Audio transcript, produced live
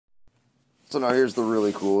So now here's the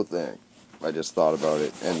really cool thing. I just thought about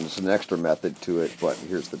it, and there's an extra method to it, but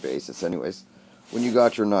here's the basis. Anyways, when you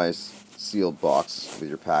got your nice sealed box with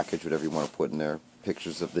your package, whatever you want to put in there,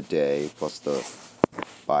 pictures of the day, plus the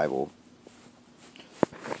Bible,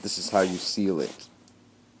 this is how you seal it.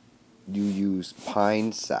 You use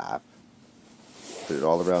pine sap, put it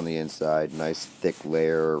all around the inside, nice thick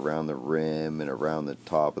layer around the rim and around the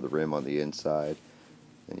top of the rim on the inside,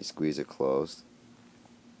 and you squeeze it closed,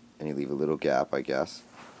 and you leave a little gap, I guess,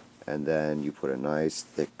 and then you put a nice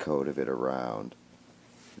thick coat of it around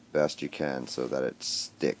the best you can so that it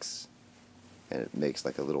sticks, and it makes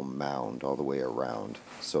like a little mound all the way around.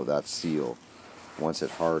 So that seal, once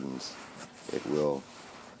it hardens, it will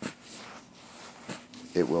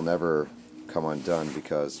never come undone,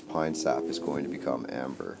 because pine sap is going to become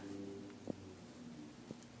amber.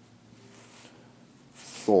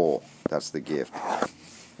 So that's the gift.